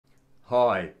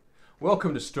Hi,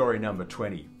 welcome to story number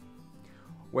 20.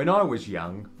 When I was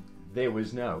young, there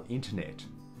was no internet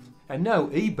and no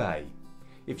eBay.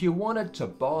 If you wanted to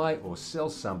buy or sell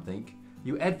something,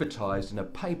 you advertised in a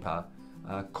paper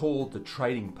called the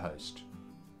Trading Post.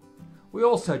 We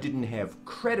also didn't have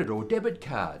credit or debit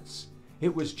cards.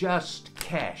 It was just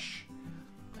cash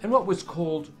and what was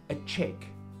called a cheque.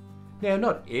 Now,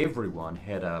 not everyone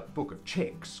had a book of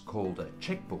cheques called a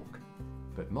chequebook,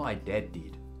 but my dad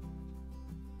did.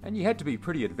 And you had to be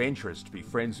pretty adventurous to be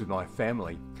friends with my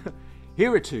family.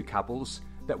 Here are two couples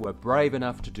that were brave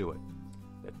enough to do it,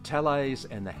 the Talleys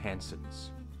and the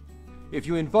Hansons. If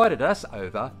you invited us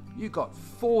over, you got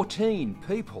 14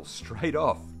 people straight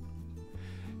off.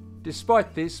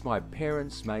 Despite this, my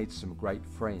parents made some great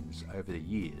friends over the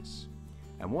years,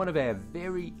 and one of our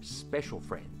very special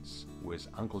friends was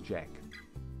Uncle Jack.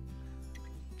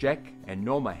 Jack and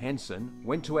Norma Hanson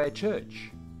went to our church.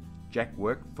 Jack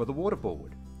worked for the water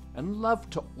board and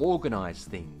loved to organise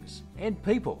things and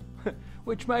people,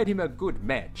 which made him a good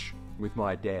match with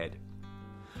my dad.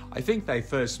 I think they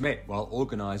first met while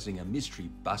organising a mystery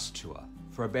bus tour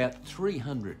for about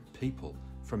 300 people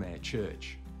from our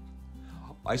church.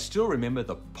 I still remember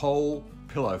the pole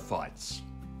pillow fights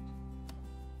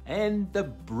and the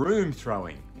broom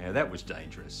throwing. Now that was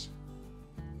dangerous.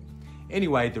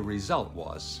 Anyway, the result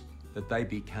was that they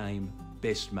became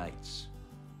best mates.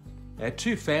 Our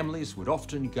two families would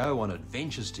often go on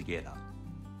adventures together.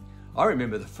 I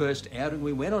remember the first outing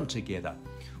we went on together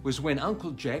was when Uncle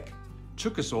Jack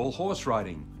took us all horse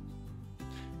riding.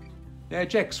 Now,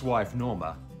 Jack's wife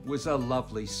Norma was a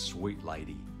lovely, sweet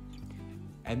lady,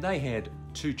 and they had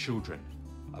two children,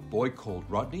 a boy called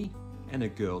Rodney and a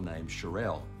girl named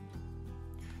Sherelle.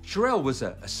 Sherelle was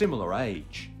a similar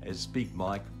age as Big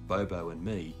Mike, Bobo and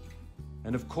me,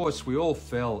 and of course we all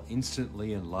fell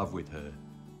instantly in love with her,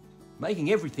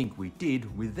 making everything we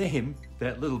did with them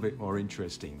that little bit more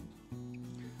interesting.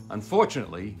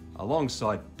 Unfortunately,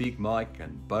 alongside Big Mike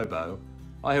and Bobo,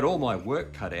 I had all my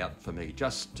work cut out for me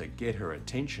just to get her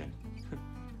attention.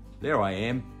 There I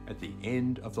am at the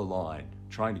end of the line,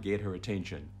 trying to get her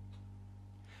attention.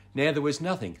 Now, there was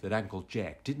nothing that Uncle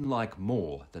Jack didn't like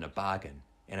more than a bargain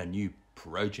and a new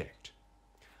project.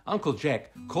 Uncle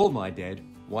Jack called my dad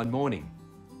one morning.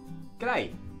 G'day,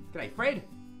 Fred.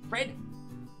 Fred?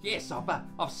 Yes,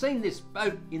 I've seen this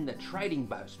boat in the trading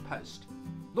post.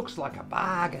 Looks like a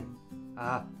bargain.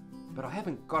 But I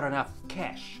haven't got enough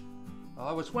cash.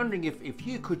 I was wondering if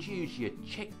you could use your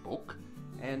chequebook,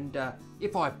 and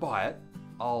if I buy it,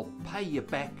 I'll pay you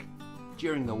back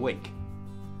during the week.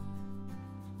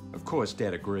 Of course,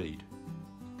 Dad agreed.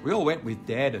 We all went with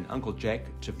Dad and Uncle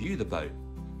Jack to view the boat.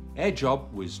 Our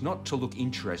job was not to look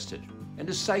interested and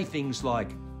to say things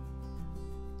like,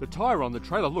 "The tyre on the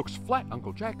trailer looks flat,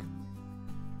 Uncle Jack.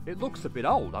 It looks a bit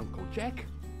old, Uncle Jack.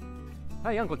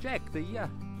 Hey, Uncle Jack, the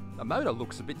motor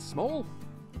looks a bit small.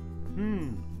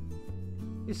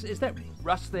 Is that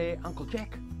rust there, Uncle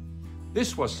Jack?"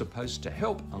 This was supposed to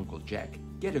help Uncle Jack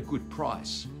get a good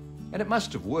price, and it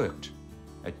must have worked.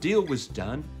 A deal was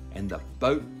done and the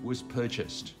boat was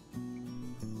purchased.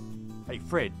 Hey,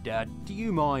 Fred, do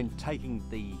you mind taking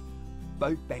the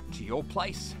boat back to your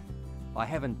place? I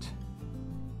haven't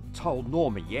told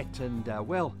Norma yet, and,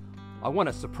 well, I want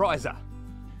to surprise her.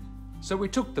 So we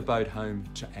took the boat home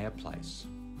to our place.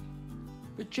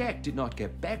 But Jack did not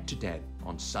get back to Dad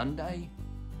on Sunday,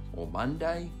 or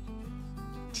Monday,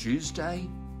 Tuesday,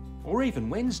 or even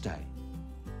Wednesday.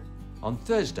 On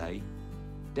Thursday,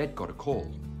 Dad got a call.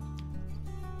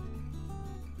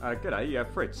 G'day,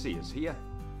 Fred Sears here.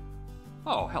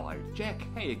 Oh, hello, Jack.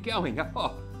 How you going?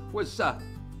 Oh,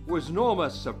 was Norma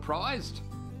surprised?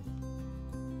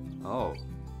 Oh,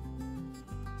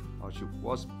 she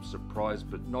was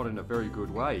surprised, but not in a very good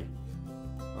way.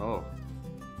 Oh,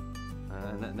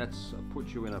 and that's put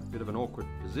you in a bit of an awkward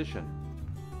position.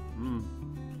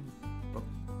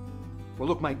 Well,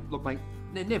 look, mate.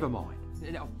 Never mind.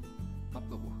 Now,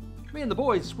 me and the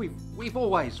boys, we've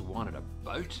always wanted a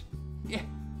boat. Yeah.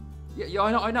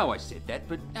 I know I said that,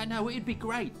 but no, it'd be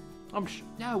great.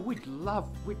 No, we'd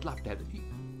love to have it.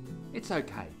 It's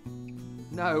okay.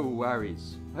 No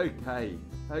worries. Okay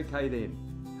then.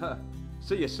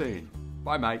 See you soon.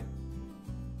 Bye, mate.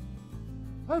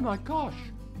 Oh my gosh,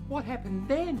 what happened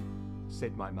then?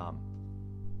 Said my mum.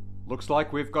 Looks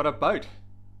like we've got a boat,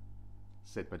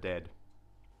 said my dad.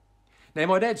 Now,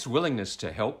 my dad's willingness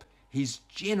to help, his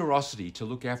generosity to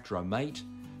look after a mate,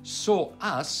 saw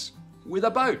us with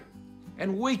a boat,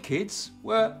 and we kids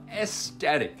were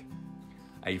ecstatic.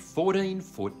 A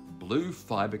 14-foot blue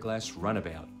fiberglass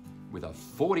runabout with a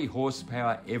 40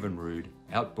 horsepower Evinrude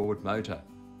outboard motor.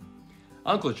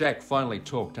 Uncle Jack finally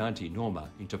talked Aunty Norma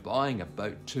into buying a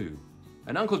boat too.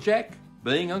 And Uncle Jack,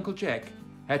 being Uncle Jack,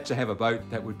 had to have a boat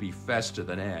that would be faster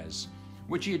than ours,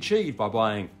 which he achieved by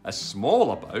buying a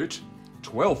smaller boat,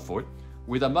 12 foot,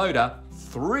 with a motor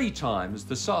 3 times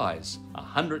the size,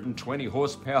 120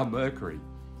 horsepower Mercury.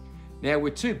 Now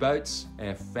with 2 boats,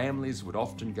 our families would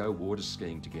often go water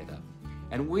skiing together,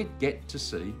 and we'd get to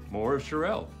see more of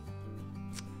Sherelle.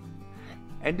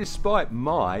 And despite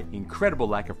my incredible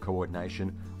lack of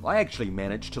coordination, I actually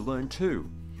managed to learn too,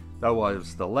 though I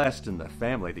was the last in the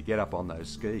family to get up on those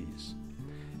skis.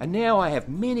 And now I have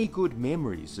many good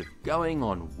memories of going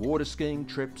on water skiing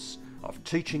trips, of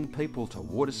teaching people to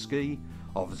water ski,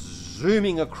 of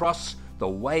zooming across the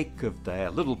wake of their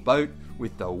little boat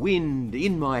with the wind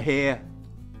in my hair.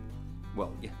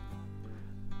 Well, yeah,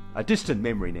 a distant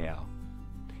memory now.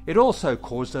 It also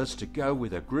caused us to go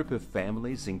with a group of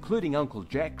families, including Uncle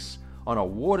Jack's, on a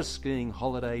water skiing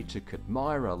holiday to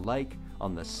Cadmyra Lake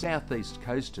on the southeast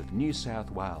coast of New South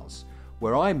Wales,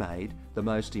 where I made the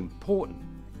most important,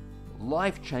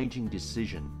 life-changing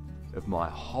decision of my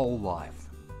whole life.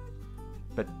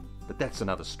 But that's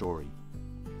another story.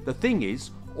 The thing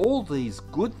is, all these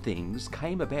good things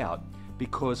came about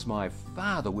because my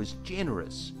father was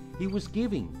generous. He was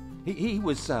giving. He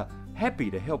was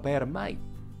happy to help out a mate.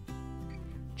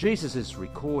 Jesus is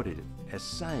recorded as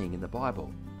saying in the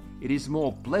Bible, "It is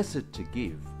more blessed to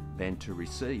give than to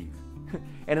receive."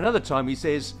 And another time he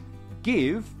says,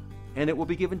 "Give and it will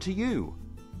be given to you.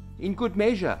 In good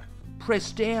measure,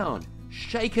 pressed down,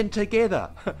 shaken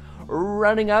together,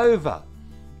 running over.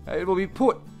 It will be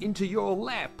put into your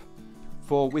lap.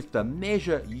 For with the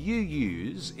measure you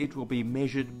use, it will be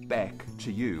measured back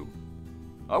to you."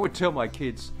 I would tell my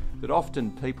kids that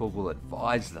often people will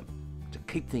advise them to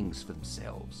keep things for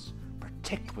themselves,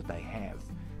 protect what they have,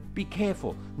 be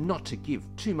careful not to give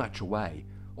too much away,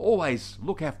 always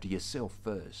look after yourself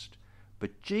first.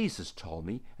 But Jesus told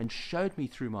me and showed me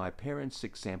through my parents'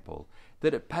 example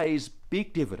that it pays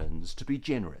big dividends to be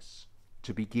generous,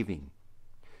 to be giving.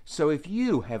 So if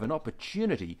you have an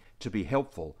opportunity to be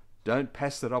helpful, don't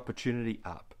pass that opportunity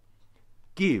up.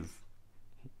 Give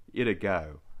it a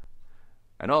go.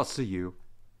 And I'll see you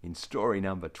in story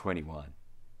number 21.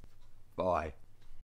 Bye.